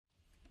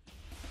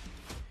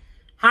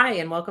Hi,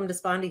 and welcome to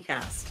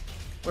SpondyCast,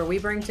 where we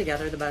bring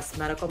together the best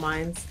medical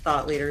minds,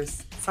 thought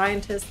leaders,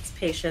 scientists,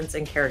 patients,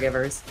 and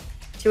caregivers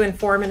to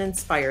inform and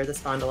inspire the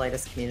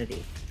spondylitis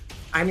community.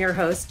 I'm your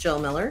host, Jill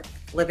Miller,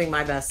 living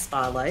my best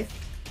spa life,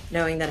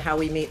 knowing that how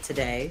we meet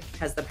today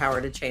has the power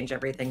to change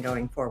everything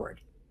going forward.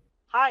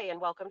 Hi,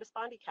 and welcome to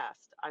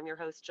SpondyCast. I'm your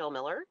host, Jill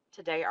Miller.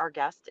 Today, our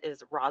guest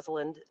is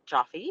Rosalind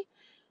Joffe,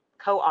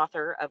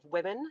 co-author of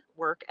Women,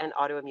 Work, and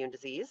Autoimmune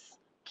Disease,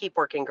 Keep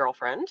Working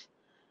Girlfriend.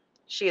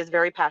 She is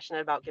very passionate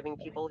about giving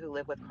people who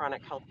live with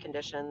chronic health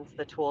conditions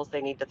the tools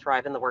they need to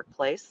thrive in the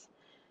workplace.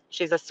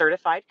 She's a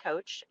certified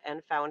coach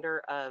and founder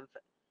of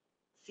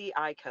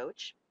CI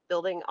Coach,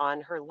 building on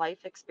her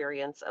life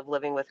experience of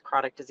living with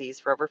chronic disease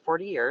for over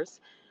 40 years.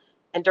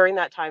 And during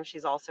that time,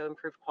 she's also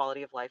improved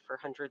quality of life for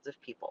hundreds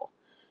of people.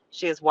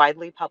 She is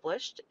widely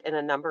published in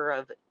a number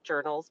of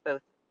journals,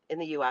 both in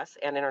the US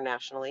and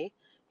internationally,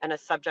 and a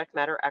subject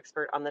matter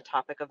expert on the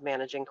topic of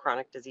managing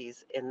chronic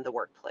disease in the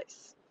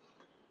workplace.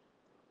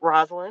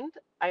 Rosalind,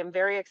 I am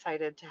very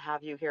excited to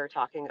have you here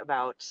talking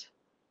about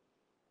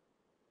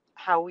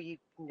how we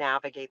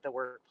navigate the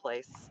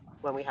workplace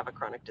when we have a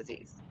chronic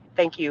disease.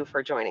 Thank you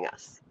for joining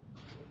us.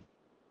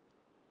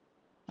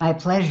 My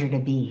pleasure to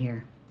be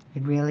here.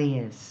 It really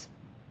is.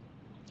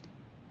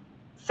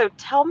 So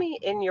tell me,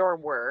 in your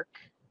work,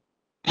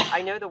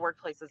 I know the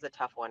workplace is a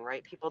tough one,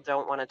 right? People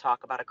don't want to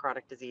talk about a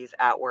chronic disease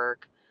at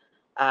work.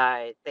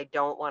 They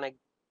don't want to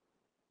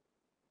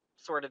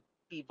sort of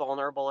be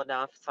vulnerable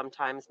enough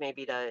sometimes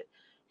maybe to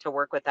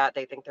work with that.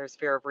 They think there's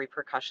fear of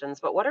repercussions.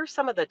 But what are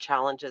some of the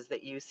challenges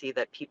that you see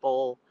that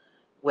people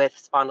with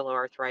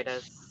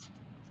spondyloarthritis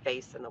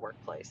face in the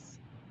workplace?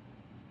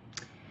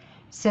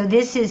 So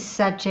this is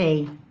such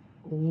a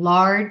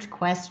large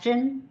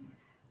question.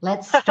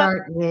 Let's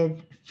start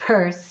with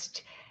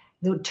first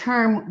the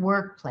term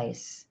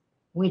workplace,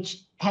 which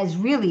has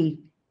really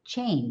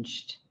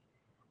changed.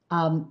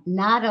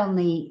 Not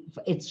only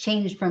it's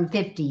changed from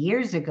 50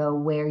 years ago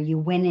where you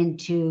went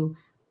into,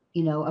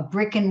 a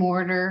brick and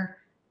mortar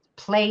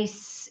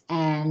place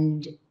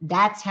and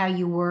that's how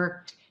you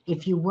worked.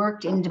 If you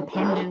worked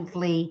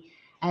independently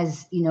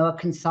as, a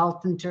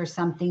consultant or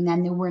something,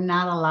 then there were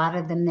not a lot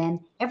of them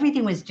then.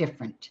 Everything was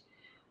different.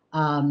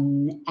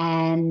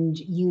 And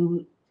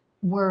you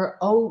were,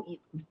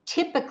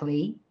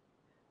 typically,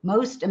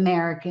 most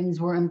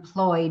Americans were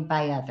employed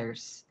by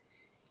others.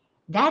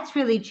 That's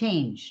really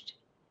changed.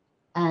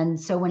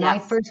 And so when I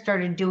Yes. first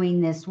started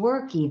doing this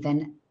work,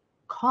 even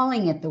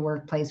calling it the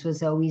workplace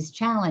was always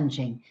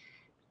challenging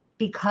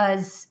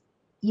because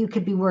you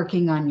could be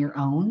working on your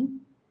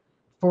own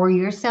for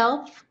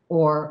yourself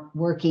or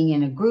working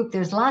in a group.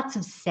 There's lots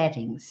of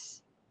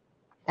settings.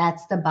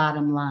 That's the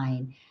bottom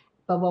line.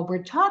 But what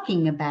we're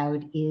talking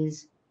about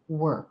is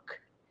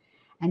work.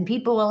 And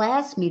people will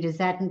ask me, does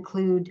that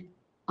include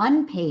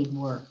unpaid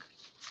work?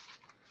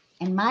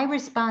 And my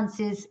response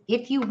is,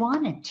 if you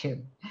wanted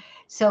to.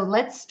 So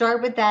let's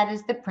start with that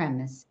as the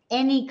premise,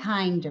 any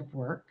kind of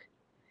work.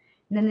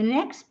 And then the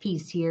next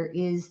piece here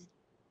is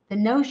the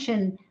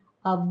notion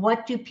of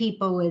what do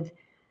people with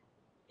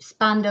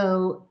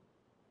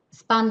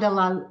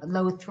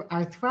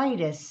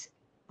spondyloarthritis,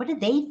 what do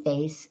they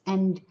face?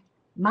 And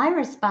my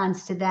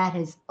response to that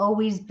has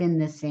always been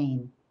the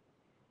same.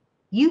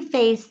 You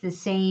face the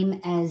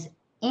same as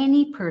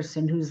any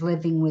person who's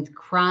living with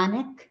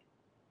chronic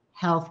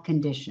health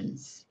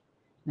conditions.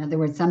 In other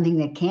words, something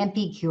that can't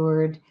be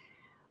cured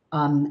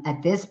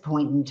at this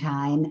point in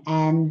time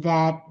and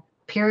that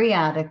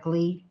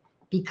periodically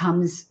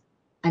becomes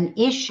an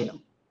issue.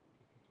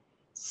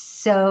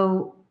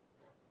 So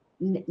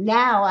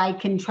now I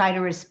can try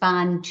to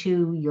respond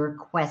to your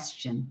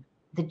question,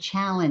 the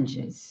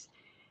challenges.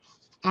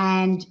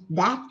 And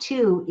that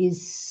too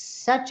is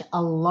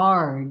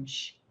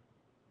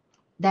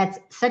that's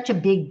such a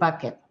big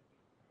bucket.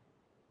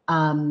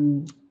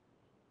 And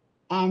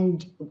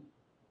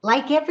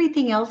like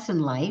everything else in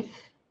life,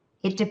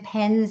 it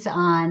depends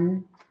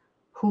on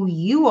who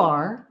you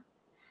are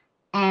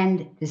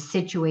and the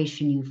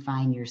situation you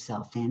find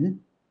yourself in.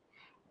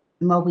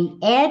 And what we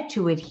add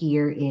to it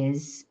here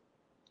is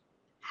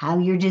how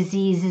your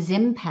disease is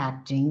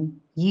impacting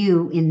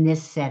you in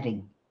this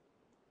setting.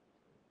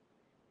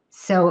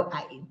 So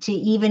to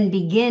even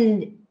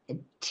begin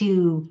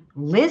to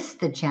list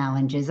the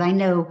challenges, I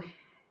know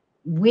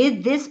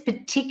with this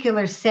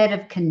particular set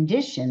of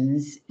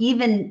conditions,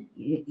 even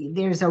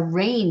there's a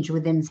range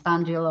within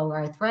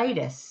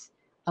spondyloarthritis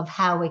of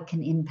how it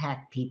can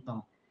impact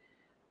people.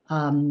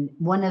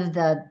 One of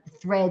the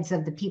threads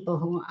of the people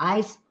who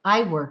I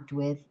worked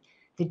with,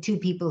 the two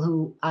people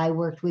who I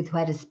worked with who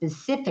had a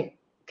specific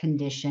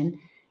condition,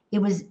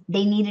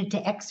 they needed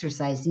to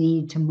exercise,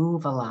 needed to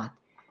move a lot.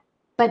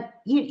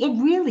 But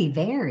it really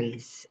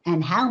varies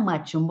and how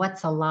much and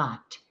what's a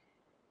lot.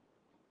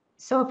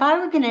 So if I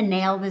were going to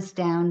nail this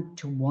down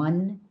to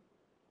one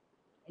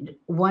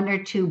or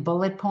two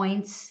bullet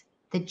points,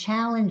 the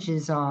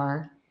challenges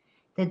are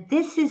that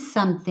this is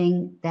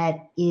something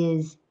that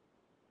is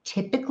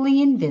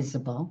typically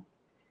invisible.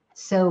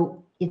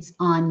 So it's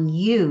on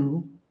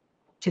you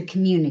to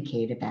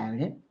communicate about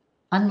it.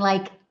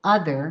 unlike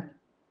other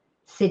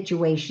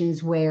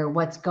situations where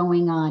what's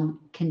going on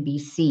can be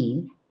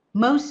seen.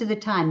 Most of the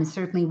time, and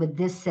certainly with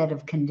this set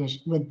of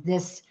condition, with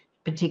this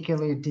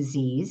particular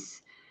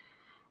disease.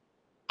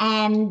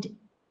 And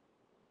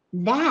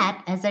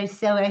that, as I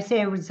said,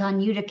 it was on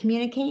you to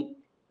communicate,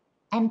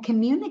 and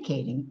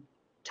communicating,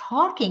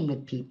 talking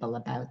with people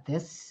about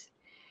this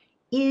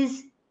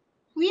is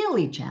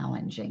really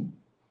challenging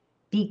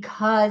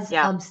because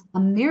Yeah. of a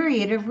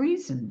myriad of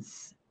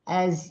reasons,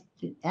 as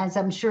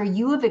I'm sure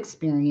you have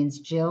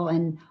experienced, Jill,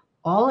 and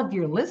all of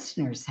your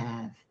listeners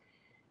have.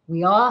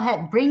 We all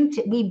bring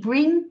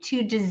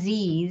to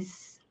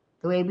disease,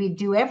 the way we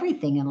do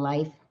everything in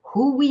life,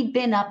 who we've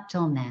been up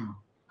till now.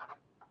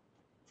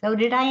 So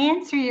did I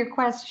answer your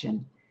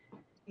question?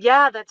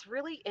 Yeah, that's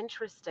really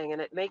interesting,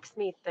 and it makes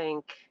me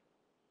think.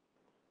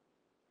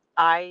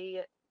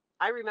 I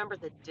remember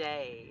the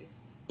day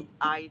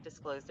I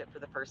disclosed it for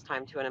the first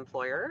time to an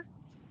employer,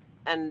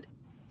 and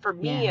for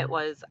me Yeah. it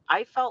was,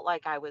 I felt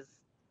like I was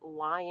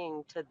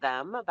lying to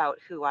them about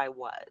who I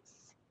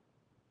was.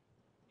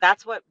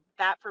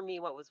 That for me,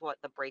 what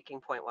the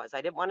breaking point was.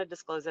 I didn't want to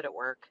disclose it at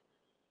work.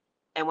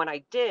 And when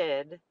I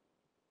did,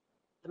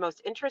 the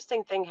most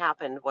interesting thing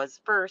happened was,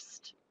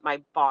 first,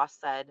 my boss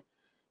said,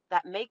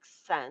 that makes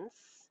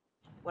sense.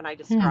 When I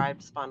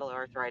described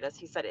spondyloarthritis,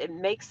 he said, it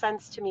makes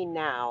sense to me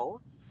now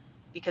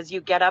because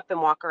you get up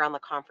and walk around the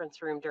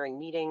conference room during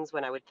meetings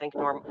when I would think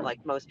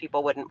like most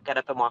people wouldn't get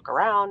up and walk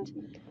around.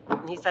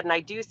 And he said, and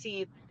I do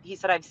see, he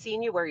said, I've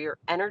seen you where your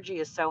energy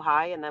is so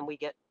high and then we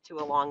get to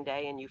a long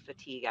day and you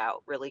fatigue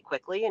out really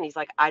quickly. And he's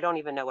like, I don't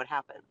even know what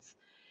happens.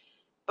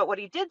 But what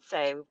he did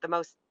say, the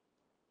most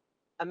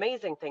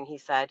amazing thing he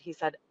said,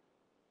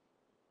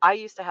 I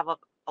used to have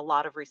a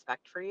lot of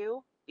respect for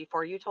you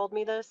before you told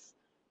me this.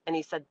 And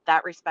he said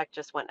that respect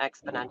just went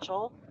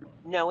exponential,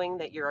 knowing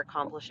that you're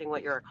accomplishing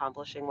what you're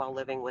accomplishing while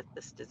living with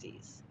this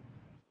disease.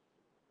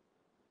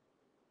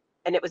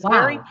 And it was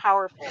very Wow.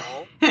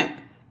 powerful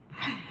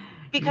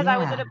because I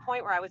was at Yeah. a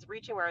point where I was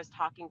reaching where I was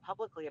talking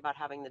publicly about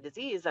having the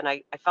disease. And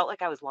I felt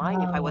like I was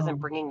lying if I wasn't Oh,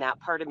 bringing that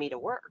part of me to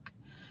work.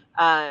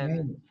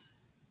 right.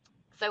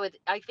 So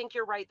I think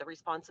you're right. The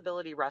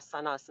responsibility rests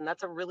on us. And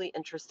that's a really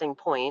interesting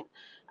point.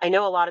 I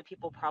know a lot of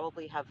people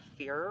probably have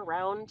fear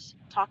around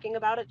talking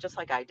about it, just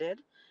like I did.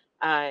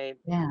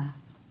 Yeah.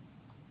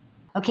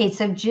 Okay,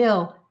 so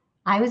Jill,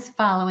 I was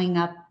following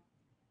up.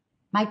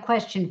 My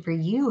question for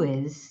you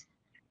is,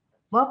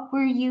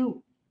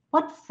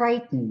 what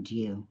frightened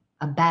you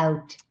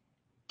about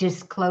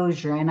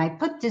disclosure? And I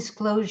put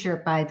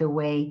disclosure, by the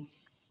way,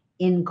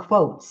 in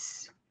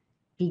quotes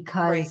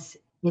Right. because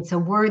it's a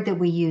word that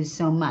we use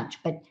so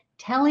much. But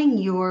telling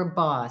your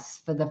boss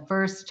for the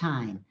first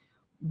time,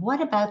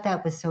 what about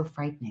that was so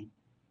frightening?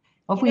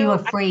 What You were you know,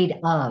 afraid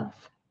of?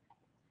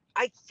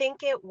 I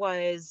think it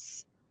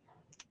was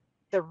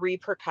the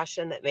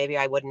repercussion that maybe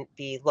I wouldn't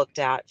be looked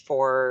at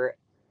for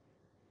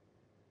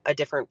a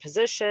different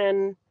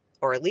position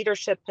or a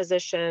leadership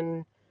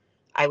position.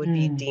 I would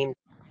be Mm, deemed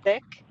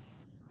sick.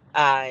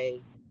 Uh,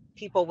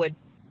 People would,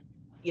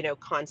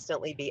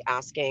 constantly be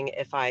asking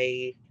if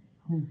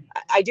mm,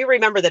 I do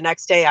remember the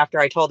next day after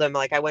I told him,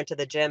 like, I went to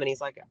the gym and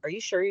he's like, are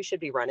you sure you should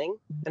be running?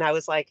 And I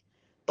was like,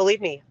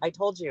 believe me, I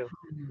told you,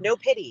 no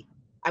pity.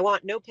 I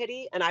want no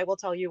pity. And I will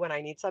tell you when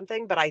I need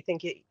something, but I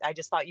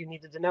just thought you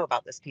needed to know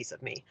about this piece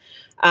of me.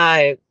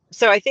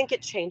 So I think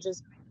it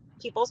changes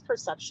people's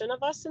perception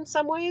of us in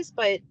some ways,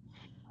 but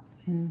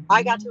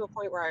I got to mhm. a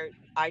point where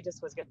I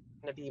just was going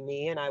to be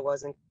me and I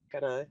wasn't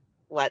going to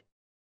let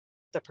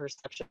the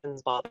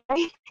perceptions bother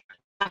me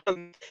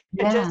and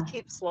just Yeah.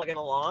 keep slugging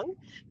along.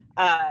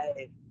 Uh,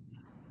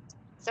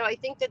 so I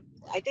think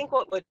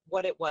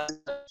what it was,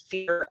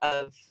 fear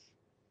of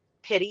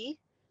pity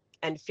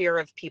and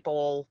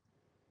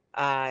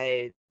uh,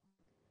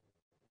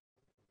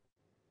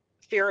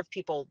 fear of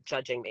people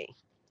judging me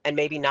and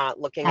maybe not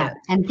looking Yeah.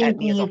 And at me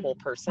thinking as a you, whole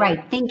person.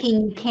 right,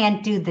 thinking you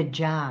can't do the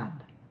job.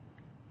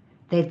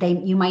 That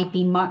you might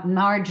be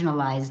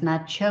marginalized,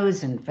 not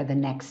chosen for the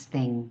next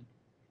thing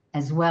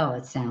as well,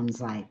 it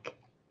sounds like.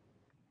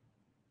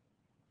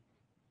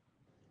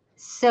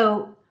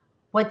 So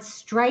what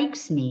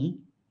strikes me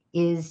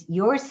is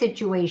your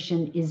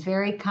situation is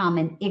very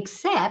common,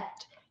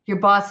 except your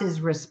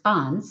boss's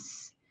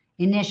response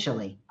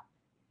initially.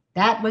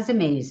 That was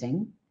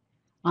amazing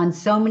on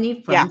so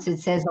many Yeah. fronts. It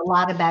says a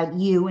lot about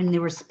you and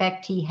the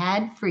respect he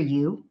had for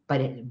you,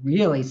 but it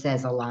really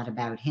says a lot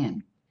about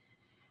him.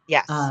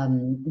 Yes.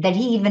 That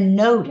he even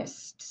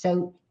noticed.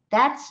 So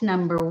that's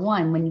number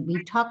one. When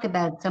we talk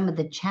about some of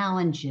the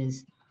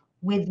challenges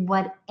with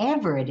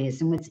whatever it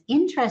is, and what's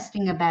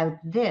interesting about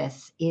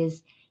this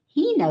is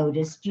he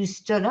noticed you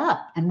stood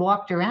up and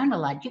walked around a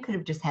lot. You could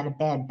have just had a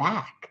bad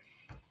back.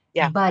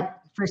 Yeah.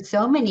 But for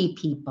so many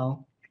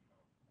people,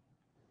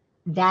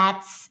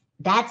 that's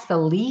the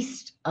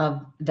least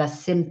of the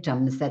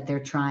symptoms that they're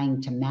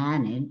trying to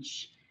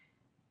manage.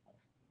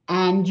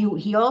 And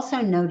he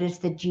also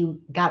noticed that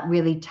you got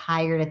really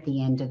tired at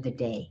the end of the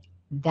day.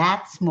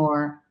 That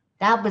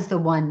was the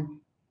one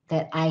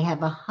that I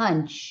have a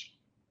hunch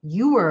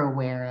you were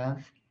aware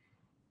of.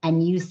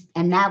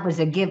 and that was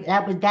a give,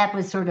 that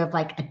was sort of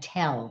like a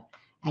tell.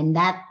 And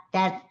that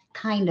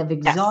kind of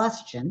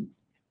exhaustion,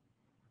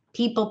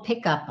 people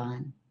pick up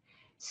on.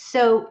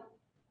 So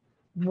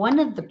one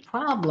of the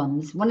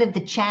problems, one of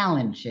the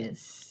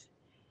challenges,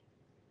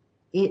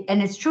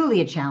 and it's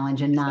truly a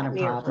challenge and not a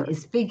problem,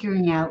 is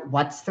figuring out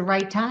what's the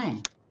right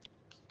time.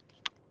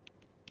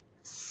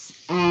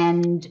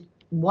 And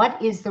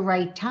what is the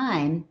right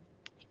time?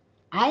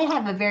 I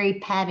have a very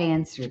pat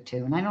answer to,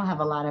 and I don't have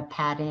a lot of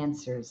pat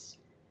answers.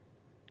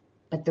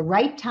 But the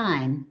right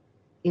time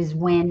is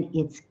when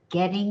it's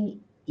getting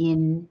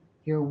in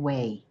your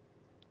way,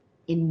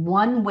 in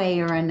one way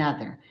or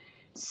another.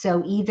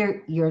 So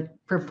either your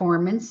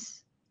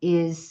performance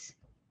is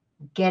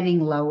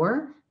getting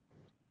lower.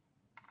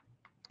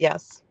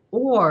 Yes.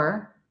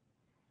 Or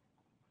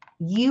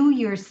you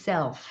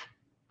yourself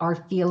are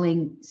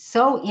feeling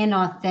so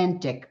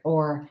inauthentic,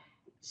 or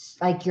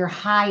like you're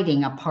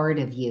hiding a part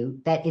of you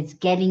that it's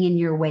getting in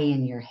your way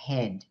in your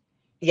head.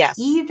 Yes.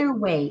 Either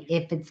way,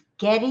 if it's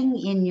getting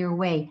in your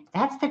way,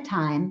 that's the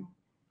time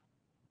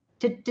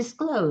to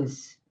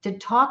disclose, to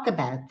talk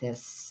about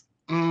this.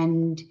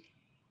 And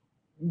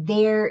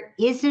there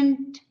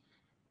isn't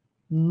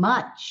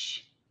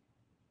much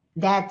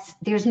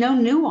there's no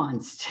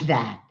nuance to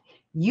that.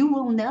 You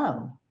will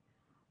know.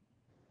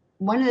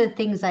 One of the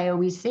things I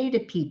always say to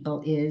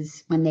people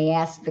is when they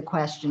ask the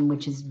question,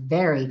 which is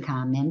very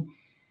common,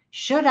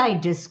 should I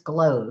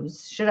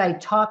disclose? Should I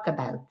talk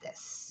about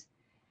this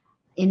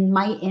in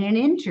an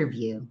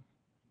interview?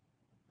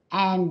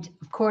 And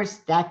of course,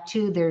 that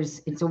too,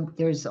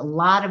 there's a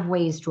lot of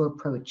ways to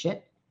approach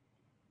it.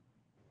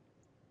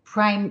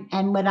 And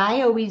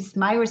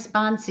my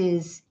response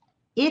is,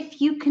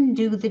 if you can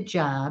do the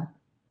job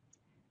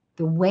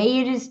the way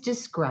it is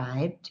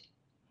described,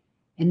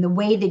 in the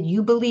way that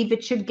you believe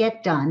it should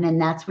get done,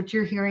 and that's what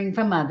you're hearing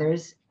from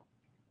others,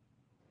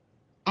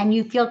 and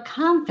you feel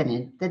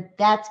confident that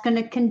that's going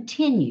to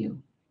continue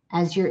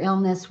as your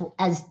illness,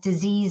 as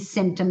disease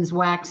symptoms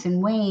wax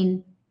and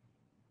wane,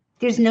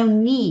 there's no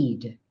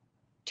need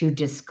to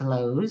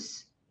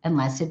disclose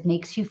unless it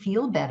makes you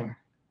feel better.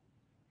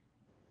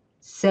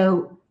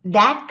 So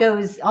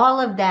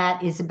all of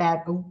that is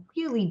about a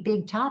really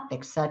big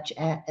topic, such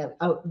as,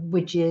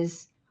 which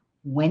is,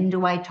 when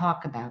do I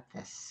talk about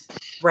this?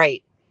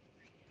 Right.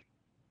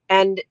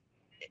 And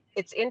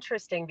it's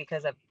interesting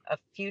because a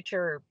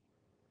future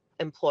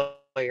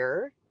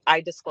employer,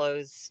 it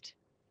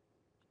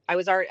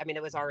was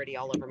already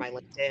all over my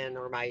LinkedIn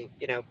or my,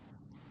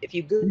 if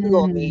you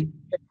Google me,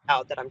 figure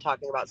out that I'm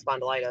talking about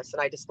spondylitis,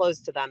 and I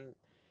disclosed to them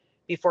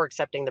before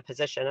accepting the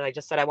position. And I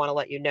just said, I want to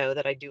let you know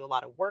that I do a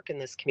lot of work in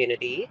this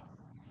community.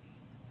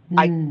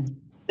 I do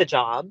the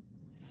job,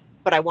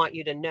 but I want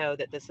you to know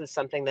that this is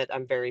something that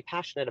I'm very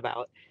passionate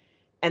about.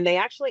 And they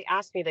actually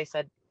asked me, they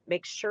said,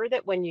 make sure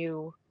that when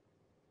you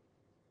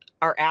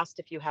are asked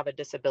if you have a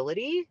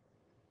disability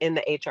in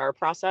the HR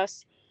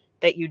process,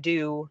 that you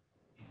do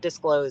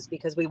disclose,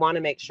 because we want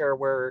to make sure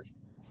we're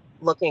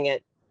looking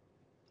at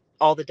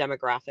all the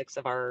demographics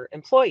of our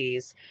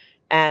employees.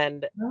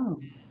 And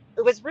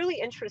it was really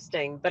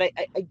interesting, but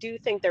I do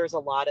think there's a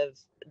lot of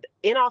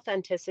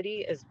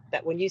inauthenticity. Is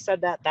that when you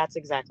said that, that's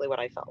exactly what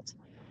I felt.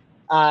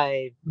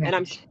 And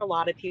I'm sure a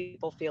lot of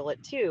people feel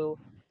it too,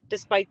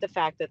 despite the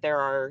fact that there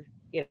are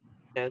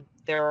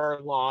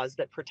laws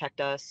that protect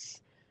us.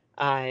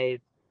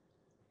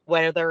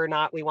 Whether or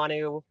not we want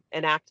to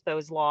enact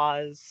those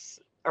laws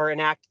or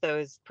enact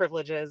those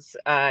privileges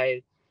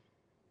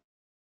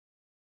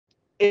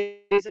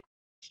is a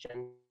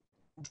question.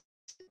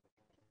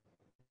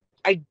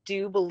 I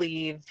do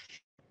believe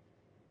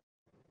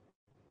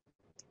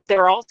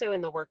they're also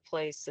in the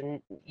workplace,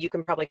 and you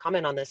can probably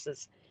comment on this,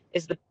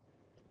 is the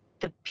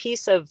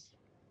piece of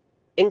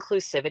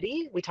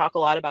inclusivity. We talk a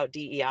lot about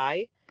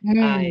DEI,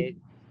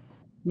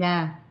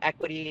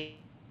 equity,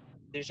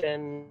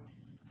 inclusion,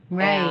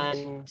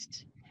 and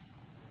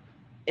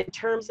in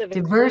terms of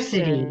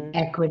diversity, inclusion,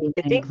 equity,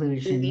 and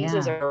inclusion.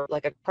 Diseases are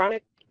like a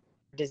chronic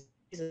disease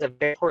is a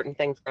very important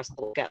thing for us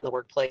to look at in the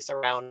workplace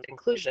around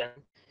inclusion,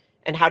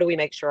 and how do we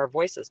make sure our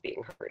voice is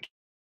being heard?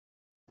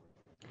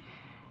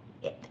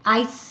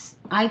 I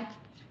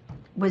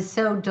was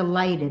so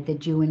delighted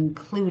that you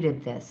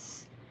included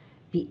this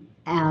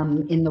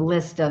in the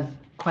list of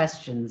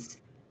questions.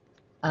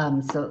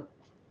 So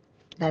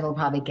that'll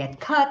probably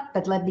get cut,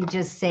 but let me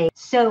just say,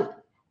 so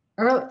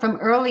from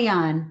early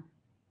on,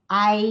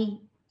 I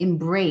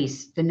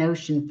embraced the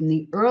notion from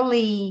the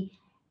early,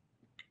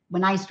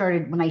 when I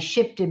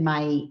shifted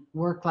my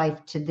work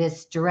life to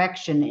this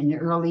direction in the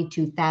early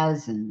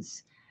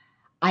 2000s,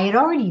 I had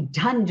already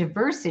done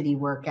diversity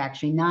work,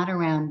 actually, not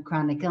around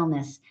chronic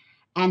illness,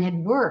 and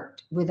had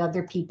worked with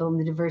other people in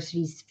the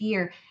diversity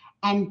sphere.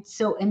 And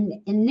so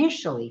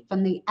initially,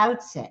 from the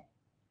outset,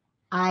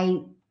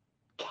 I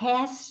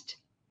cast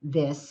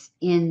this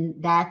in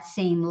that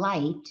same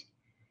light,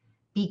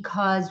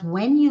 because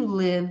when you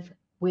live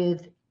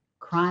with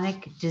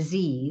chronic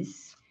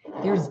disease,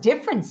 there's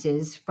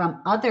differences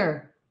from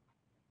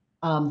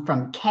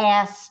from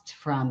caste,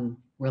 from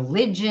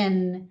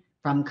religion,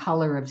 from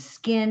color of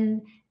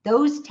skin.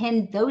 Those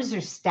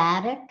are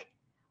static.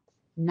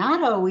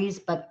 Not always,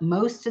 but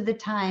most of the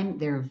time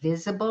they're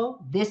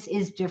visible. This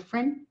is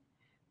different,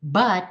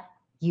 but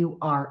you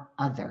are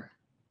other.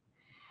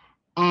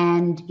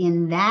 And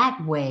in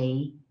that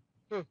way,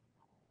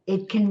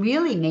 it can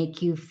really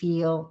make you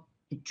feel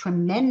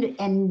tremendous,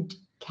 and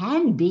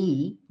can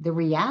be, the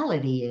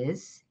reality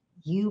is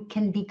you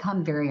can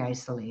become very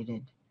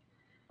isolated.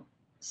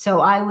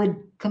 So I would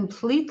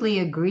completely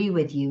agree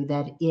with you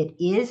that it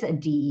is a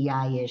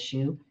DEI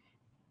issue.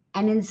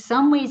 And in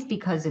some ways,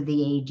 because of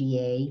the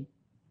ADA,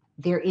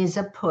 there is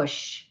a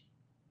push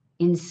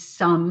in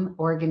some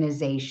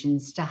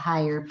organizations to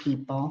hire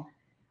people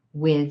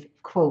with,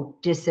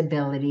 quote,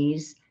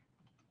 disabilities.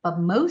 But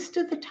most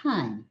of the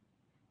time,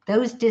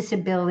 those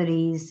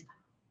disabilities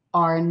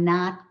are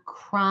not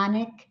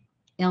chronic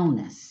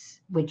illness,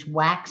 which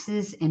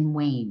waxes and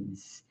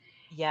wanes.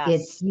 Yes.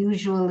 It's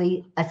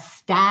usually a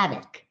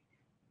static.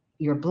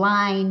 You're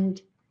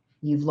blind,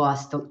 you've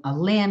lost a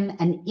limb,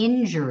 an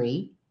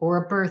injury, or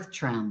a birth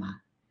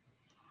trauma.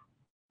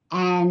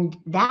 And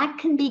that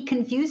can be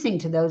confusing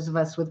to those of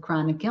us with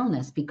chronic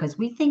illness because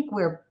we think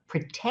we're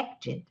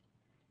protected.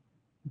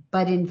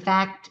 But in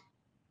fact,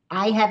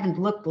 I haven't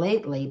looked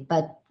lately,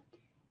 but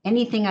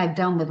anything I've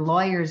done with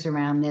lawyers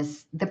around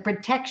this, the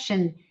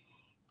protection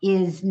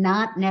is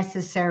not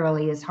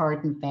necessarily as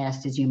hard and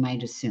fast as you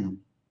might assume.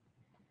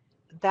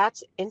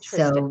 That's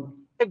interesting. So,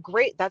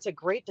 That's a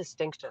great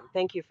distinction.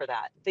 Thank you for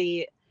that.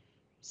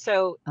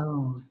 So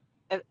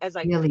as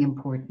I, really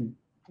important.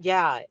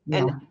 yeah. Yeah.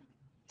 And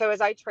so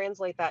as I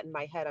translate that in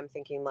my head, I'm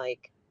thinking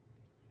like,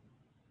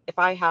 if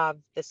I have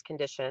this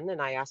condition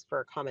and I ask for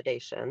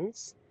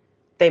accommodations,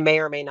 they may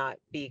or may not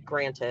be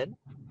granted,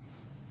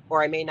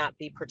 or I may not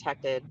be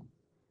protected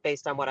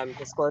based on what I'm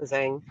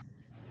disclosing.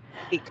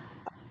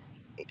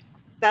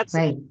 That's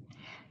right.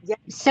 Yeah.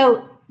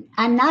 So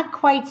I'm not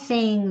quite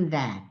saying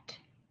that.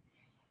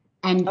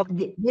 And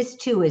Okay. this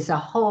too is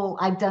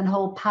I've done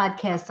whole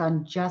podcasts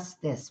on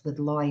just this with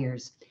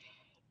lawyers.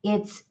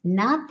 It's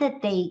not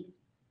that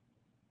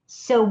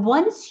so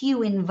once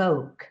you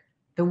invoke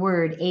the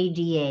word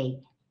ADA,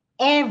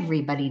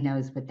 everybody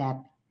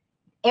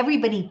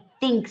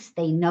thinks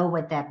they know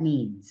what that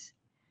means.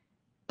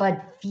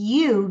 But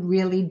few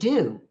really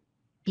do,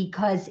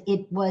 because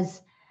it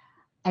was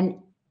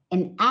an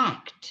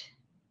act.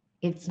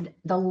 It's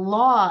the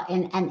law,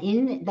 and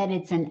in that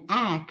it's an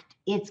act,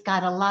 it's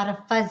got a lot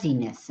of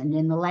fuzziness. And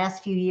in the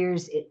last few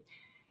years,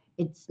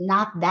 it's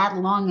not that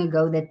long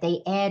ago that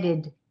they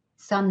added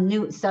some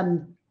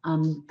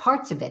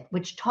parts of it,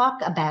 which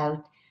talk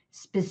about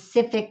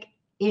specific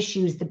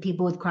issues that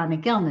people with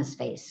chronic illness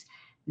face.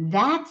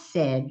 That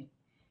said,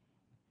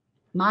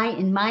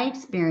 in my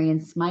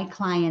experience, my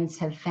clients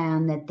have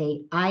found that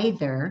they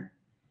either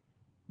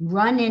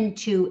run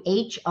into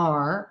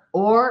HR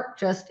or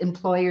just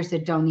employers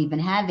that don't even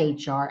have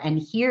HR and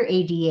hear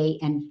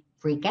ADA and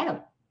freak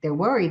out. They're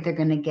worried they're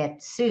going to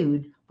get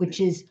sued, which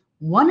is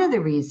one of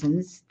the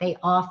reasons they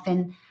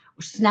often,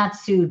 not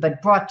sued,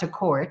 but brought to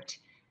court,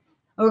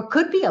 or it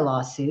could be a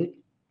lawsuit.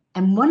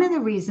 And one of the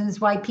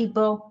reasons why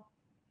people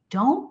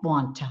don't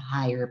want to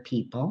hire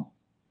people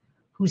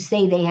who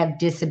say they have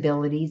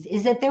disabilities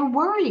is that they're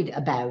worried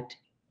about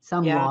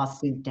some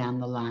lawsuit down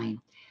the line.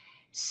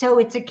 So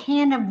it's a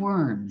can of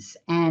worms.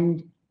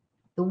 And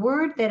the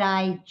word that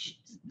I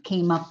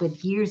came up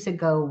with years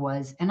ago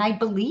was, and I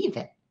believe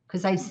it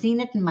because I've seen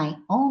it in my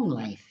own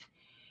life,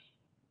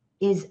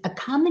 is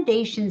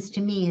accommodations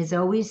to me has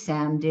always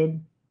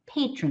sounded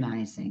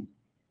patronizing.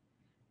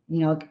 You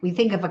know, we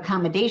think of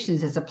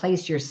accommodations as a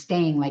place you're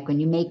staying, like when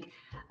you make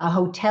a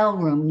hotel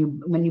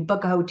room, when you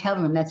book a hotel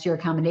room, that's your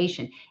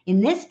accommodation. In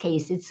this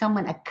case, it's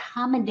someone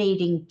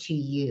accommodating to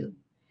you.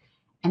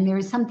 And there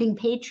is something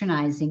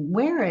patronizing,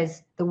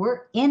 whereas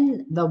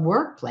in the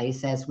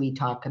workplace, as we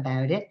talk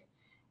about it,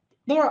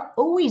 they're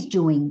always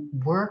doing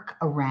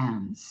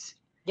workarounds.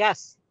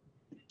 Yes.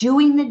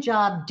 Doing the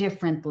job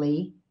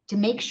differently to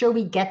make sure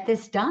we get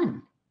this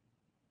done.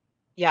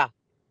 Yeah.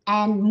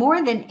 And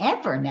more than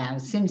ever now,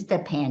 since the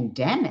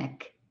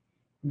pandemic,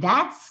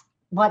 that's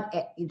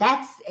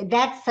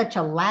such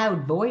a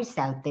loud voice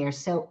out there.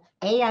 So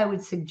I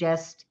would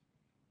suggest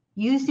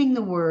using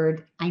the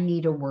word, I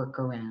need a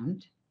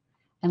workaround,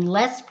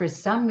 unless for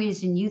some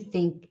reason you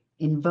think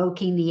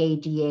invoking the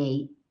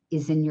ADA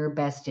is in your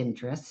best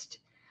interest.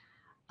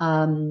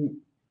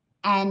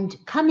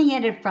 And coming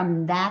at it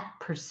from that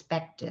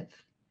perspective.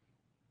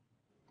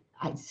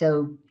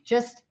 So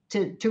just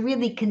to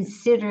really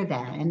consider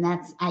that. And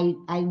that's,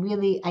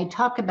 I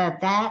talk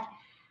about that.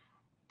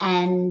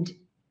 And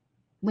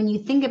when you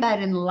think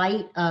about in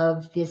light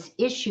of this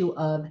issue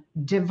of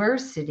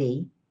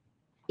diversity,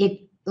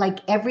 it, like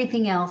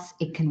everything else,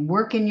 it can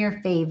work in your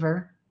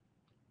favor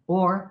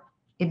or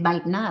it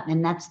might not.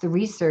 And that's the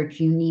research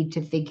you need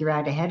to figure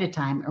out ahead of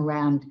time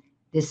around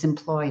this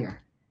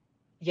employer.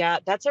 Yeah,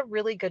 that's a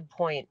really good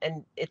point.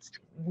 And it's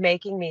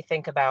making me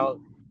think about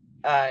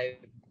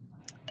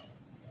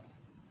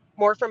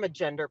more from a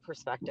gender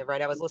perspective,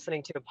 right? I was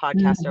listening to a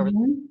podcast over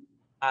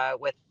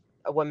with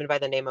a woman by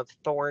the name of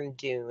Thorne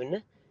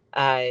Dune,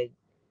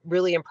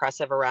 really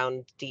impressive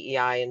around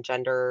DEI and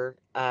gender.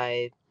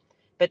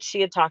 But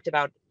she had talked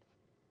about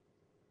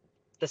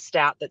the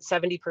stat that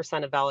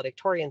 70% of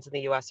valedictorians in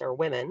the US are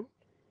women,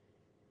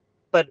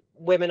 but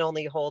women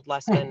only hold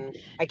less than,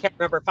 I can't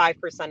remember,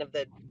 5% of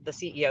the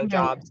CEO Right.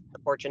 jobs, the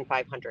Fortune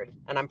 500.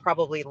 And I'm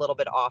probably a little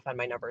bit off on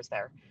my numbers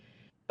there.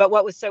 But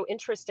what was so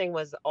interesting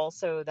was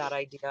also that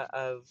idea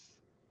of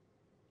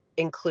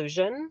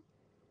inclusion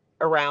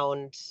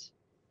around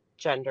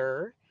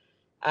gender.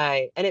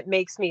 And it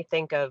makes me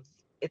think of,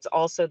 it's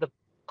also the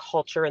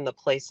culture and the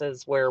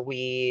places where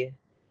we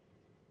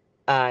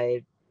uh,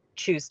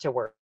 choose to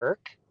work.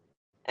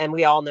 And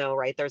we all know, right,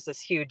 there's this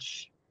huge,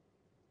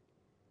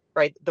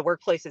 right, the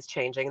workplace is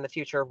changing and the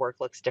future of work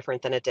looks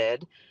different than it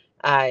did.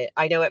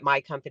 I know at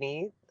my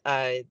company,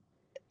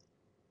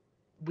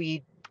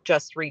 we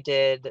just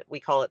redid, we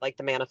call it like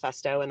the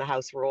manifesto and the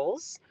house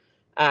rules.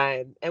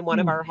 And one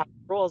of Hmm. our house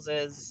rules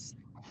is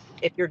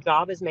if your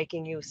job is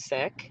making you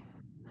sick,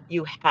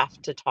 you have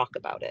to talk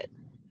about it.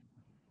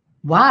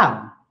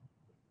 Wow.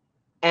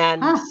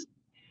 And Huh.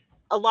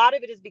 a lot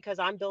of it is because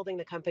I'm building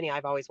the company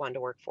I've always wanted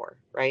to work for,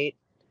 right?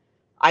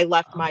 I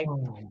left my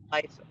Oh,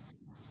 life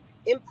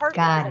in part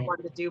because got I it.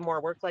 wanted to do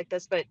more work like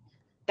this, but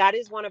that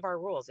is one of our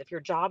rules. If your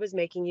job is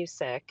making you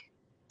sick,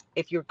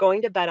 if you're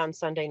going to bed on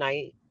Sunday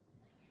night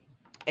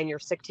and you're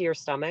sick to your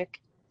stomach,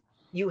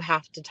 you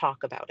have to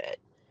talk about it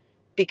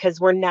because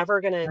we're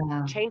never going to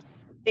Wow. change.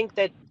 I think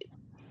that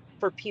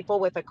for people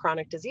with a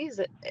chronic disease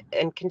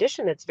and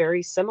condition, it's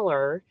very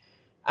similar.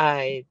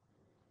 Uh,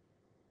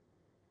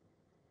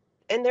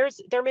 and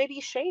there may be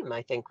shame,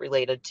 I think,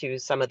 related to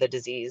some of the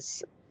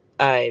disease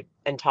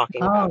and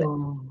talking about it.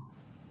 Oh,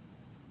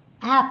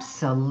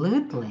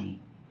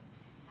 absolutely.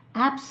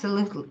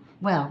 Absolutely.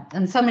 Well,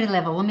 on so many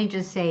levels, let me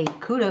just say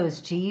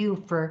kudos to you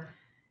for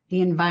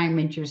the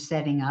environment you're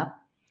setting up.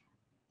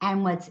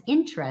 And what's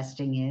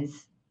interesting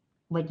is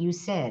what you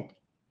said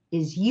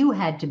is you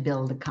had to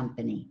build a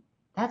company.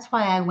 That's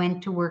why I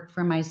went to work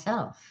for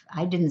myself.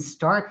 I didn't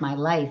start my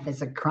life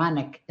as a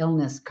chronic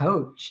illness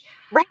coach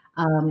Right.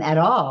 at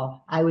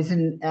all. I was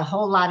in a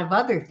whole lot of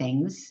other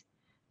things,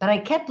 but I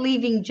kept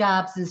leaving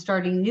jobs and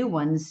starting new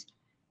ones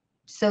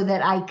so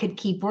that I could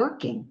keep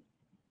working.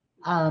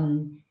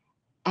 Um,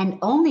 and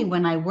only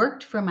when I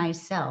worked for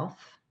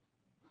myself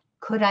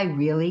could I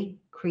really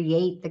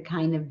create the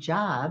kind of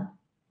job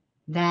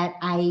that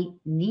I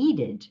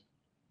needed.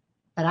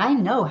 But I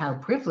know how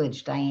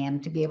privileged I am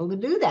to be able to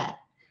do that.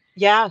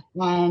 Yeah.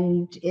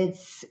 And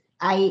it's,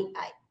 I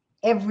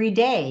every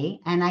day,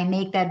 and I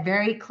make that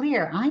very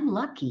clear, I'm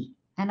lucky.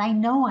 And I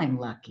know I'm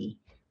lucky,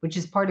 which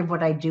is part of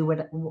what I do,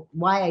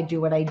 why I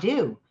do what I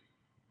do.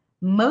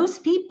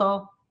 Most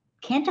people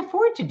can't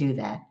afford to do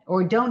that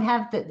or don't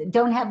have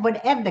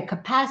whatever the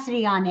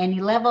capacity on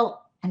any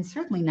level, and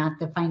certainly not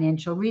the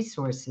financial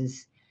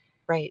resources.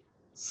 Right.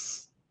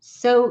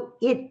 So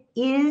it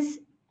is,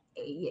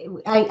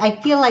 I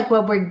feel like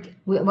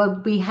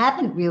what we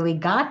haven't really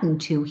gotten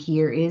to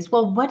here is,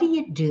 well, what do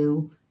you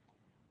do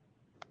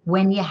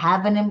when you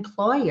have an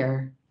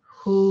employer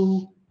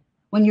who,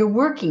 when you're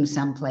working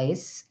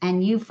someplace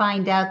and you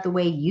find out the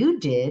way you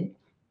did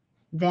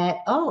that,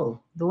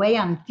 oh, the way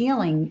I'm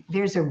feeling,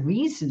 there's a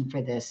reason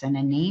for this and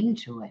a name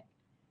to it.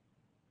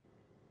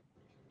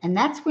 And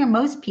that's where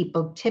most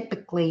people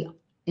typically,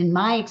 in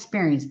my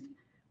experience,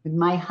 with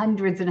my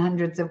hundreds and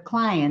hundreds of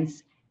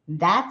clients,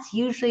 that's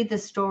usually the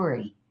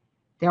story.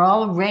 They're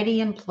already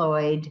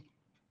employed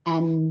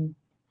and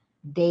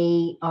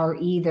they are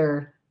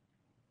either,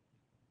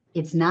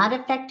 it's not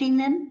affecting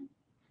them,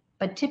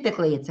 but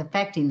typically it's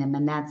affecting them.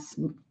 And that's,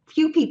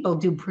 few people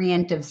do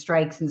preemptive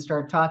strikes and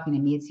start talking to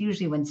me. It's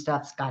usually when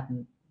stuff's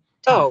gotten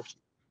Oh, tough.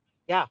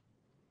 yeah.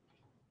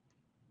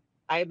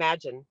 I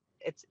imagine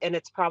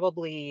it's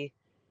probably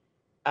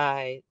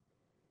uh,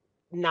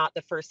 not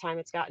the first time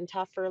it's gotten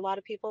tough for a lot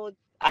of people.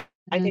 I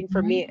think for me,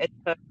 Mhm. it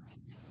took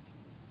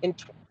in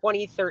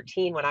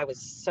 2013 when I was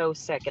so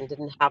sick and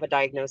didn't have a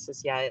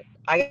diagnosis yet.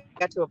 I got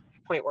to a point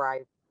where I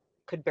could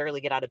barely get out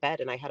of bed, and I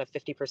had a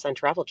 50%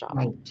 travel job,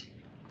 Right,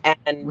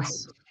 and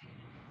right.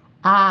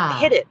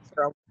 hit Ah, it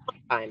for a long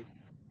time.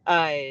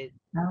 Uh,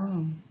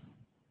 oh,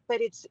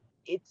 but it's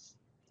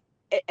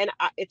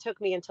it took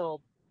me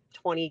until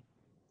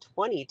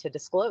 2020 to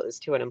disclose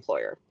to an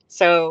employer.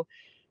 So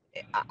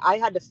I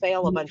had to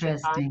fail a bunch of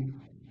times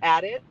interesting.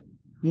 at it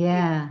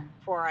Yeah,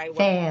 before I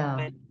fail.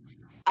 went.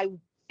 I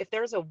if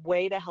there's a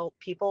way to help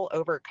people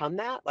overcome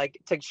that, like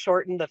to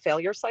shorten the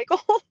failure cycle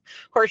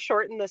or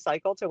shorten the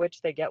cycle to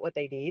which they get what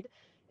they need,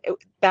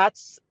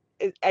 that's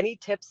any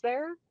tips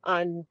there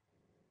on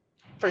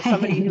for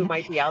somebody who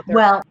might be out there?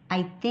 Well,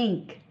 I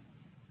think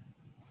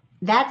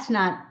that's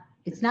not,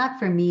 it's not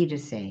for me to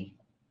say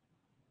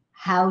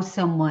how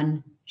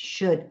someone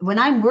should. When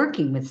I'm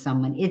working with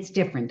someone, it's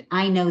different.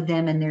 I know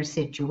them and their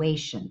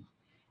situation.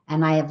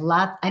 And I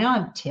don't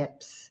have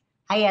tips.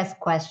 I ask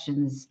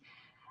questions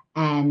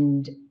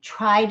and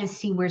try to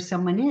see where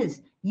someone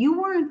is. You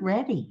weren't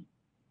ready.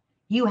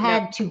 You No.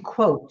 had to,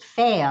 quote,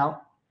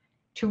 fail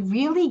to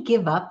really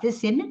give up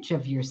this image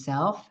of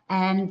yourself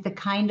and the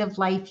kind of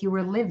life you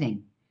were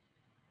living.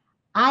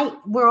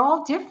 We're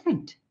all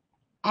different.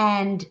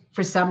 And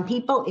for some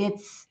people,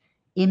 it's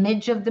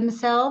image of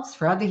themselves.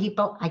 For other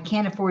people, I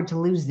can't afford to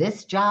lose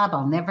this job.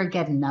 I'll never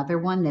get another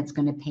one that's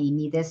going to pay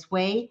me this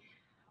way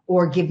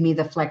or give me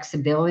the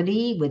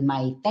flexibility with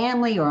my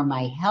family or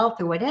my health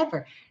or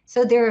whatever.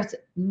 So there's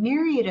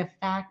myriad of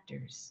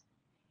factors.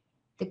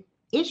 The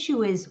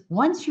issue is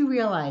once you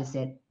realize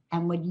it,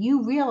 and what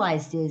you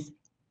realized is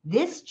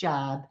this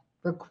job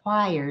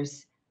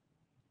requires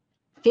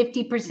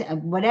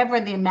 50%, whatever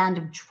the amount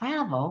of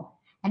travel,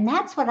 and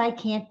that's what I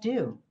can't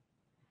do.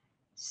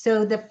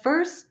 So the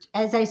first,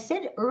 as I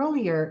said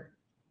earlier,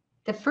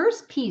 the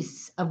first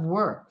piece of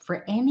work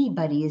for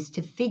anybody is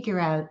to figure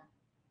out,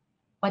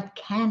 what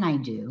can I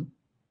do?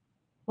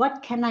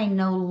 What can I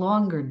no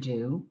longer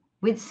do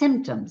with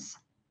symptoms?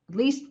 At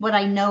least what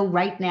I know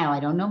right now. I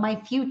don't know my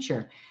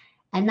future.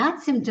 And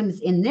not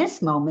symptoms in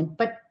this moment,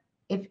 but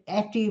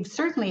after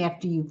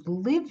you've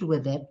lived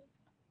with it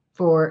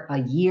for a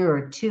year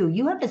or two,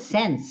 you have a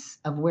sense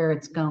of where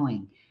it's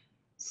going.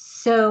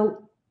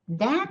 So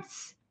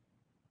that's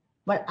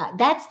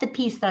the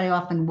piece that I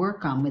often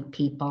work on with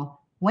people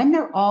when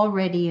they're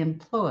already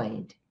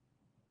employed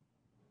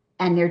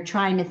and they're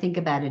trying to think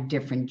about a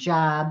different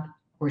job,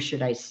 or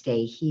should I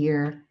stay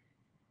here?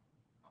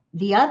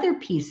 The other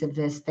piece of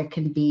this that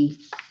can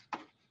be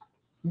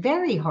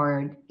very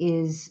hard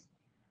is,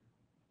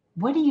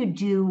 what do you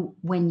do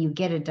when you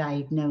get a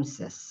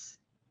diagnosis,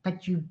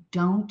 but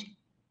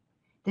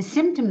the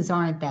symptoms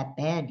aren't that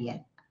bad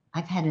yet?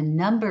 I've had a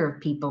number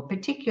of people,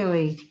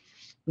 particularly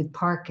with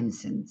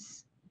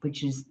Parkinson's,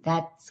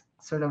 that's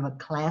sort of a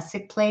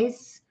classic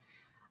place.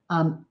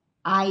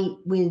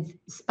 With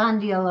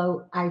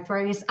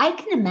spondyloarthritis, I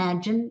can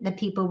imagine that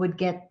people would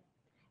get,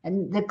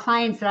 and the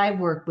clients that I've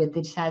worked with,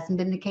 this hasn't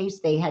been the case.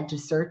 They had to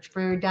search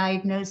for a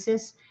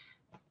diagnosis.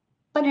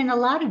 But in a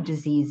lot of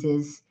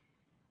diseases,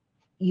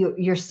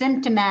 you're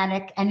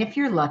symptomatic, and if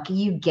you're lucky,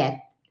 you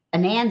get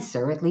an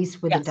answer, at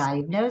least with a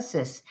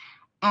diagnosis.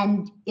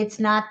 And it's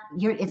not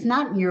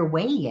in your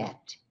way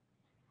yet.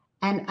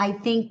 And I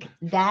think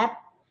that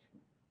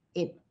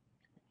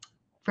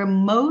for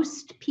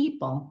most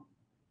people,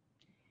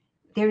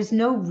 there's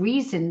no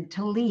reason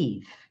to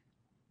leave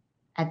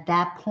at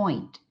that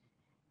point.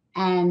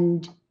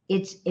 And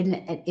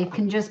it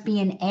can just be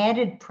an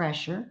added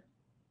pressure.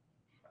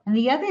 And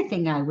the other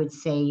thing I would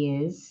say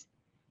is,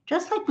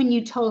 just like when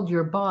you told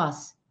your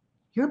boss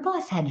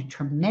had a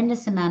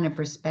tremendous amount of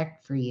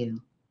respect for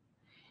you.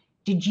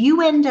 Did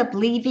you end up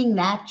leaving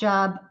that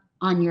job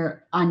on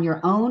your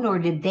own, or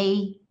did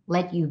they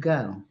let you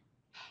go?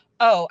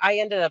 Oh, I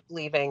ended up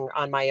leaving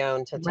on my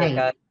own to take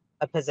Right.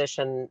 a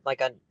position,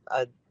 like a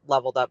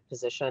leveled up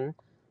position.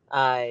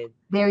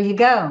 There you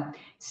go.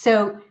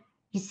 So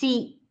you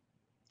see,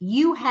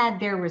 you had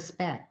their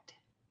respect.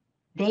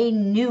 They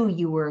knew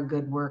you were a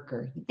good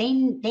worker. They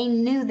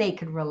knew they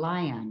could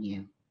rely on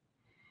you.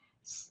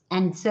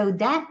 And so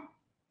that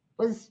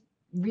was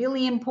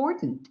really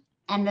important.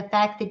 And the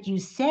fact that you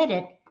said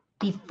it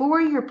before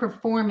your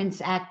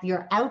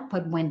your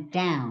output went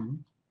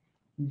down,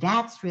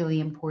 that's really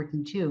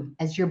important too.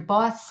 As your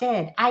boss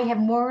said, I have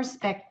more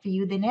respect for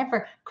you than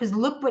ever, because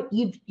look what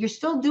you're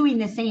still doing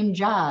the same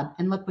job,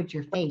 and look what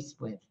you're faced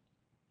with.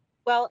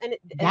 Well, and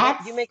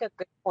That's you make a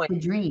good point. the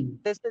dream.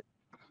 This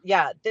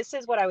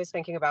is what I was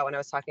thinking about when I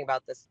was talking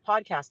about this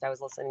podcast I was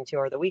listening to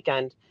over the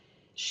weekend.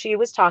 She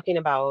was talking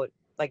about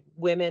like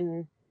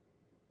women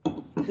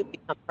who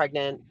become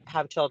pregnant,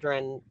 have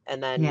children,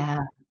 and then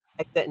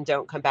exit and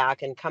don't come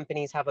back. And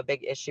companies have a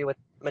big issue with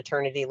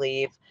maternity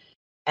leave.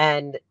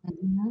 And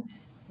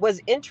was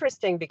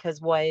interesting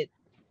because what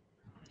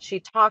she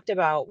talked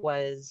about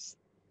was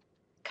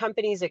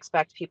companies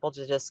expect people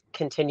to just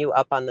continue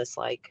up on this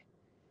like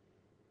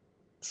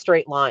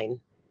straight line.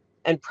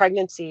 And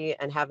pregnancy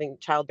and having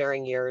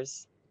childbearing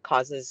years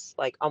causes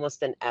like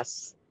almost an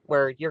S,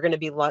 where you're going to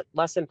be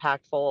less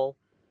impactful,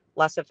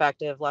 less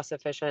effective, less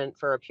efficient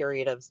for a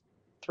period of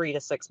 3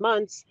 to 6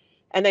 months.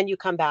 And then you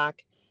come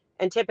back.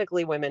 And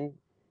typically women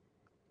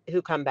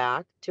who come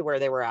back to where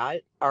they were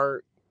at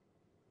are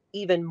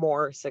even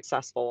more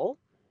successful.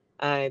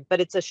 But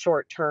it's a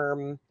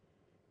short-term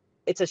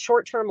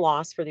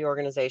loss for the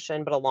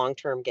organization, but a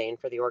long-term gain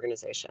for the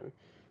organization.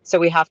 So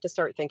we have to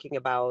start thinking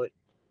about,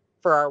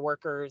 for our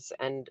workers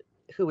and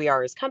who we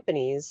are as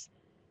companies,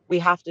 we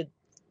have to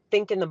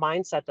think in the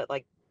mindset that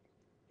like,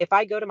 if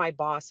I go to my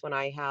boss when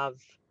I have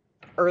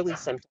early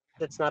symptoms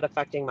that's not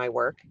affecting my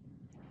work,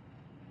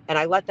 and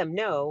I let them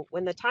know,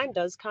 when the time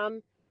does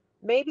come,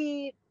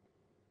 maybe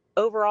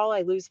overall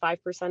I lose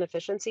 5%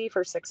 efficiency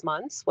for 6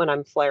 months when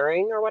I'm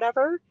flaring or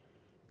whatever.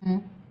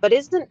 But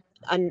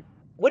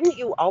wouldn't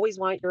you always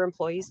want your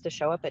employees to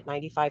show up at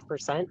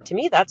 95%? To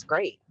me, that's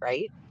great,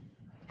 right?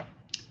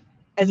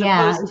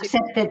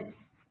 Except that,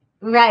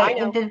 right. I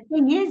know. And the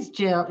thing is,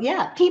 Jill,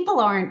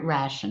 people aren't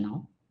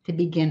rational to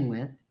begin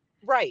with.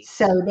 Right.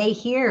 So they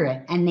hear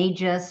it and they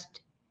just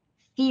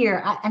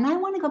fear. And I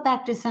want to go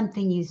back to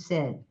something you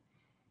said,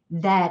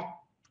 that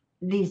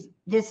the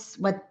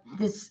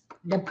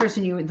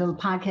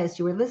podcast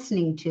you were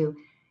listening to,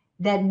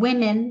 that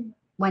women,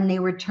 when they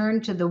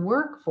return to the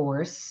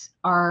workforce,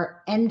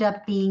 end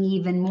up being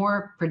even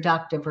more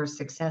productive or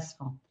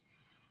successful.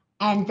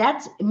 And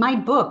that's my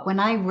book. When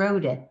I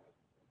wrote it,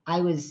 I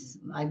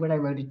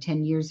wrote it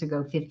 10 years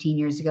ago, 15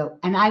 years ago,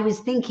 and I was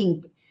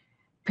thinking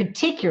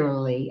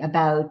particularly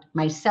about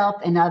myself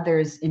and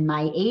others in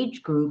my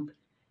age group.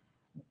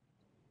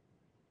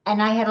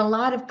 And I had a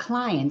lot of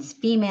clients,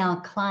 female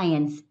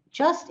clients,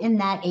 just in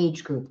that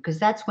age group, because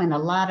that's when a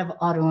lot of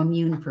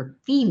autoimmune for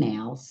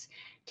females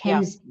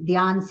the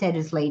onset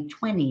is late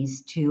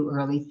 20s to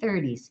early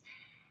 30s.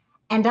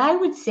 And I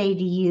would say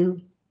to you,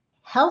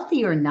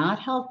 healthy or not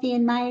healthy,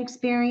 in my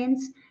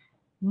experience,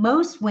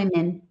 most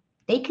women,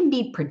 they can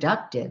be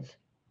productive,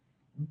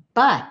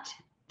 but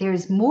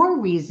there's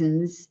more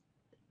reasons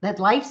that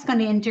life's going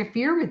to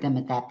interfere with them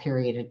at that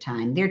period of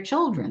time. They're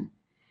children.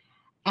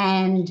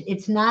 And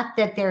it's not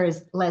that there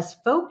is less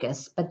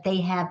focus, but they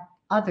have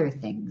other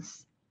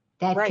things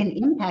that can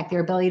impact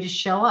their ability to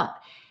show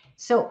up.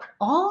 So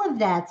all of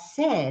that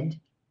said,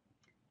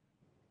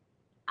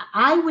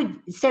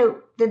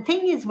 so the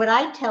thing is, what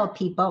I tell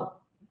people,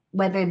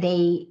 whether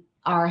they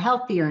are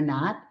healthy or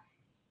not,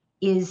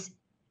 is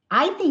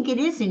I think it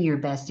is in your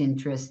best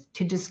interest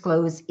to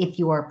disclose if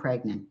you are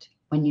pregnant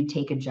when you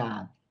take a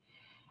job.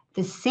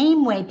 The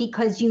same way,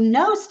 because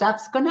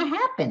stuff's going to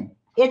happen.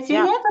 It's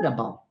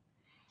inevitable.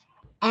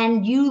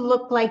 And you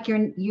look like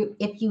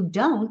if you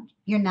don't,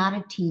 you're not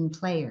a team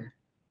player.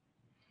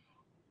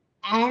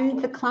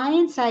 And the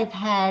clients I've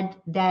had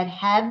that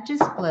have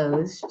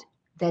disclosed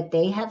that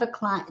they have a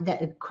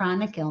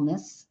chronic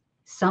illness,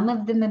 some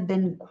of them have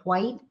been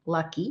quite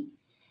lucky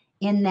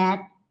in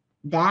that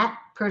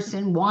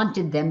person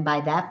wanted them by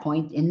that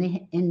point in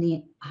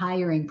the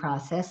hiring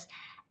process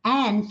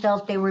and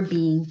felt they were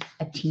being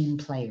a team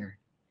player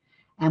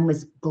and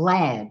was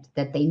glad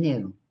that they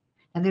knew.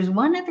 Now, there's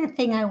one other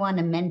thing I want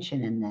to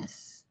mention in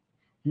this,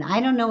 and I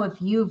don't know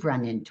if you've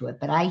run into it,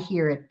 but I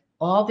hear it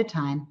all the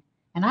time,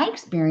 and I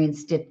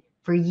experienced it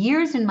for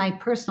years in my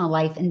personal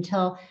life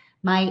until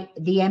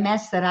the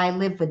MS that I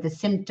live with, the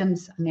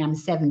symptoms. I mean, I'm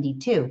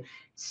 72,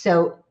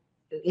 so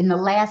in the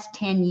last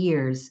 10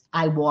 years,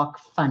 I walk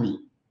funny.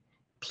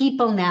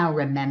 People now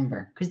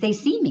remember because they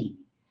see me,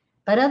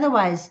 but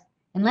otherwise,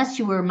 unless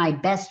you were my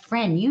best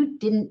friend, you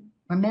didn't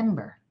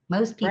remember.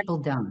 Most people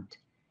don't.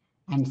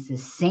 And it's the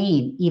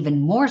same,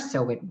 even more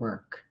so at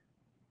work.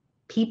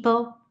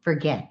 People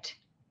forget.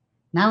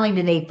 Not only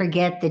do they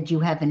forget that you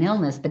have an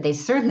illness, but they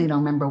certainly don't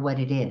remember what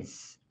it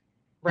is,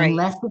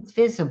 unless it's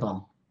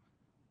visible.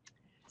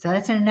 So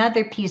that's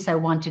another piece I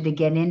wanted to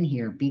get in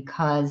here,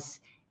 because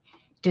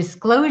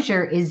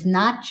disclosure is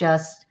not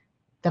just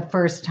the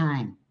first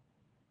time.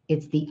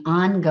 It's the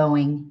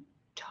ongoing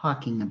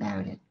talking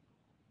about it.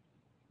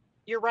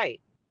 You're right.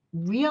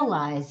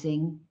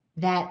 Realizing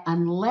that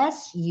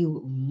unless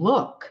you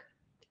look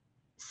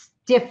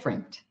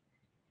different,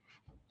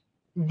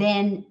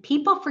 then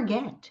people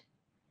forget.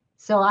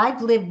 So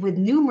I've lived with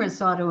numerous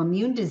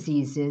autoimmune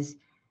diseases,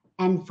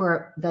 and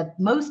for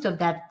most of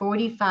that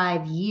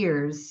 45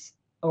 years,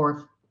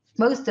 or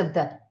most of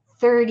the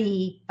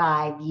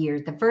 35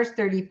 years, the first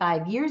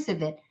 35 years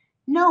of it,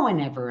 no one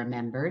ever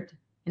remembered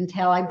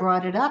until I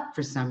brought it up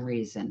for some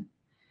reason,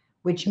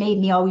 which made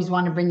me always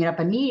want to bring it up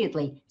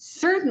immediately.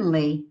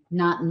 Certainly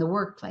not in the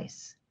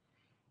workplace.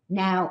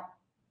 Now,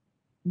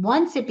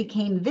 once it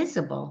became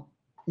visible,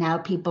 now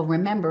people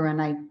remember,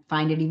 and I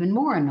find it even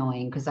more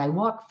annoying because I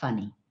walk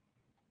funny.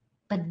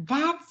 But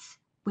that's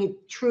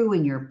true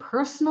in your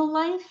personal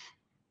life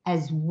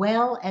as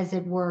well as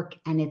at work,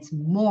 and it's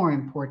more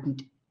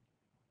important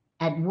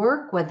at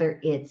work, whether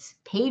it's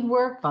paid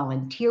work,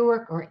 volunteer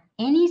work, or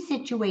any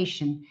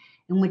situation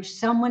in which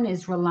someone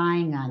is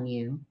relying on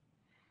you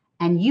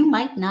and you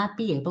might not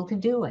be able to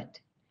do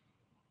it.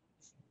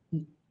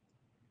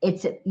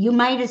 You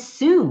might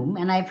assume,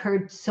 and I've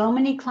heard so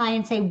many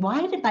clients say,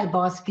 why did my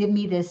boss give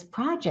me this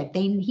project?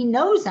 He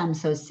knows I'm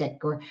so sick,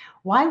 or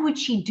why would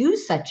she do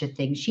such a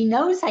thing? She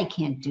knows I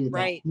can't do that.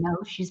 Right. No,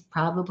 she's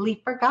probably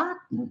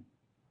forgotten.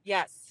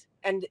 Yes.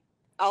 And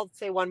I'll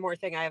say one more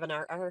thing I have in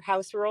our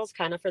house rules,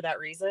 kind of for that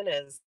reason,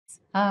 is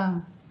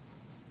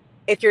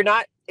if you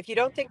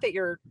don't think that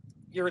your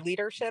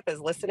leadership is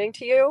listening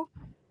to you,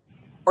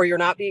 or you're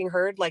not being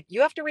heard, like,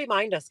 you have to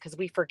remind us, because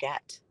we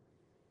forget.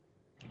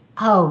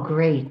 Oh,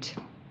 great.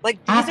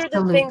 Like, these are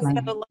the things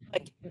that are,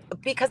 like,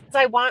 because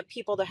I want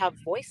people to have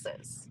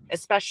voices,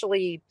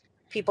 especially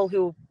people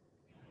who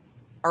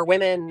are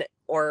women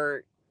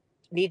or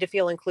need to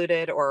feel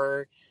included,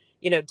 or,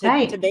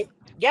 to make,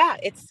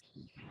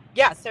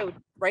 so,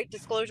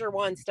 disclosure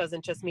once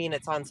doesn't just mean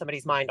it's on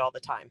somebody's mind all the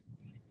time.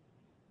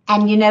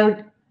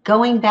 And,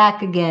 going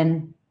back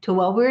again to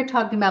what we were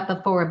talking about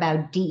before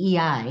about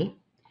DEI,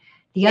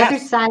 the other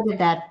side of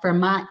that, from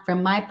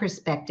my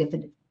perspective,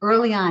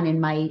 early on in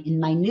my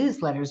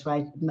newsletters,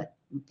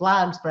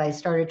 blogs, what I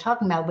started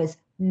talking about was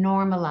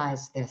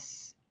normalize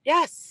this.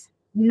 Yes.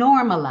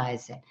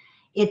 Normalize it.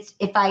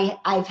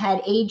 I've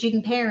had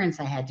aging parents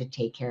I had to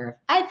take care of.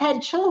 I've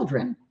had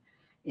children.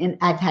 And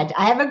I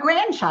have a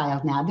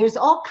grandchild now. There's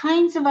all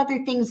kinds of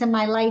other things in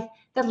my life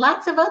that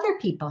lots of other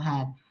people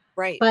have.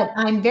 Right. But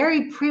I'm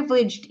very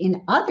privileged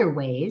in other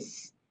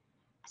ways.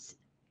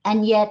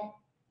 And yet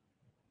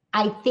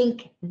I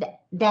think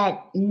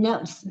that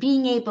no,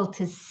 being able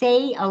to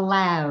say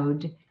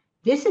aloud,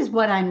 this is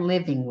what I'm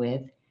living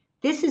with,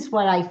 this is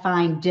what I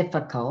find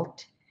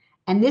difficult,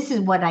 and this is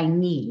what I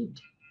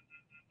need.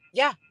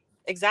 Yeah,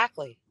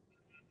 exactly.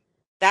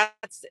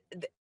 That's,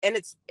 and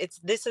it's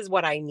this is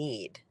what I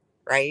need,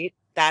 right?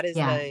 That is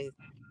the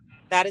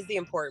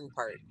important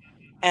part.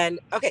 And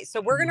okay,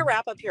 so we're going to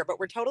wrap up here, but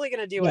we're totally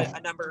going to do Yes.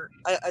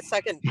 a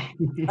second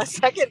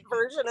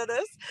version of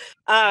this.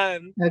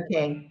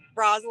 Okay.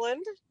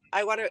 Rosalind,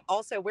 I want to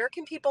also, where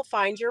can people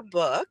find your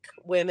book,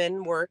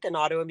 Women, Work, and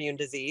Autoimmune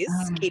Disease?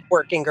 Keep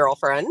Working,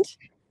 Girlfriend.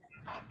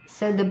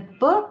 So the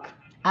book,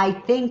 I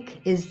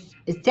think, is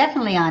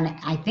definitely on,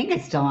 I think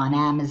it's still on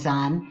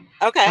Amazon.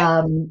 Okay.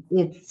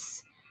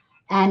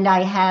 And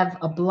I have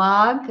a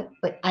blog,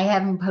 but I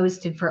haven't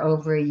posted for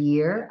over a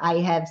year. I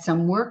have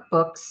some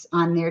workbooks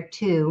on there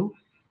too,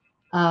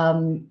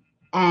 and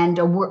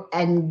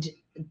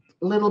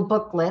little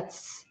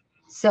booklets.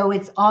 So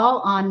it's all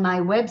on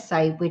my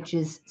website, which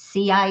is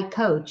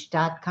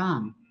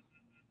cicoach.com.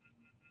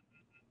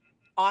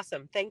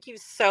 Awesome. Thank you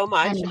so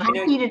much. And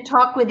happy to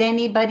talk with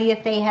anybody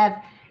if they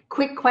have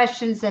quick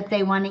questions that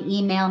they want to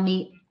email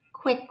me.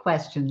 Quick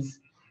questions.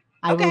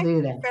 I will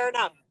do that. Fair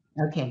enough.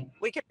 Okay.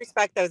 We can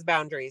respect those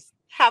boundaries.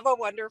 Have a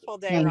wonderful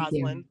day, Thank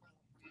Rosalind.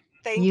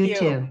 Thank you. You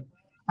too.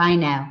 Bye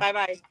now.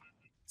 Bye-bye.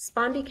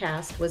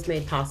 SpondyCast was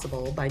made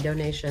possible by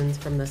donations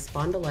from the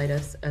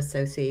Spondylitis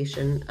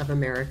Association of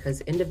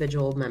America's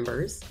individual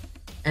members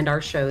and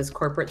our show's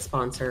corporate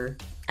sponsor,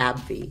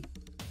 AbbVie.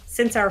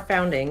 Since our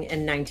founding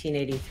in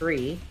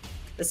 1983,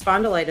 the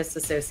Spondylitis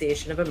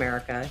Association of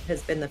America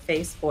has been the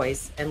face,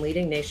 voice, and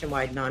leading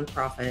nationwide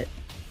nonprofit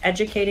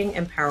educating,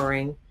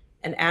 empowering,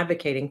 and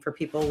advocating for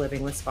people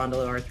living with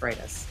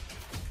spondyloarthritis.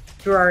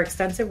 Through our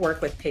extensive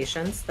work with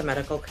patients, the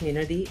medical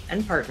community,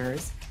 and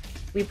partners,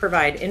 we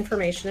provide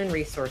information and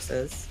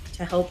resources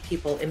to help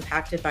people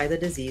impacted by the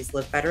disease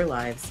live better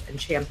lives and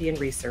champion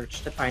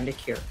research to find a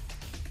cure.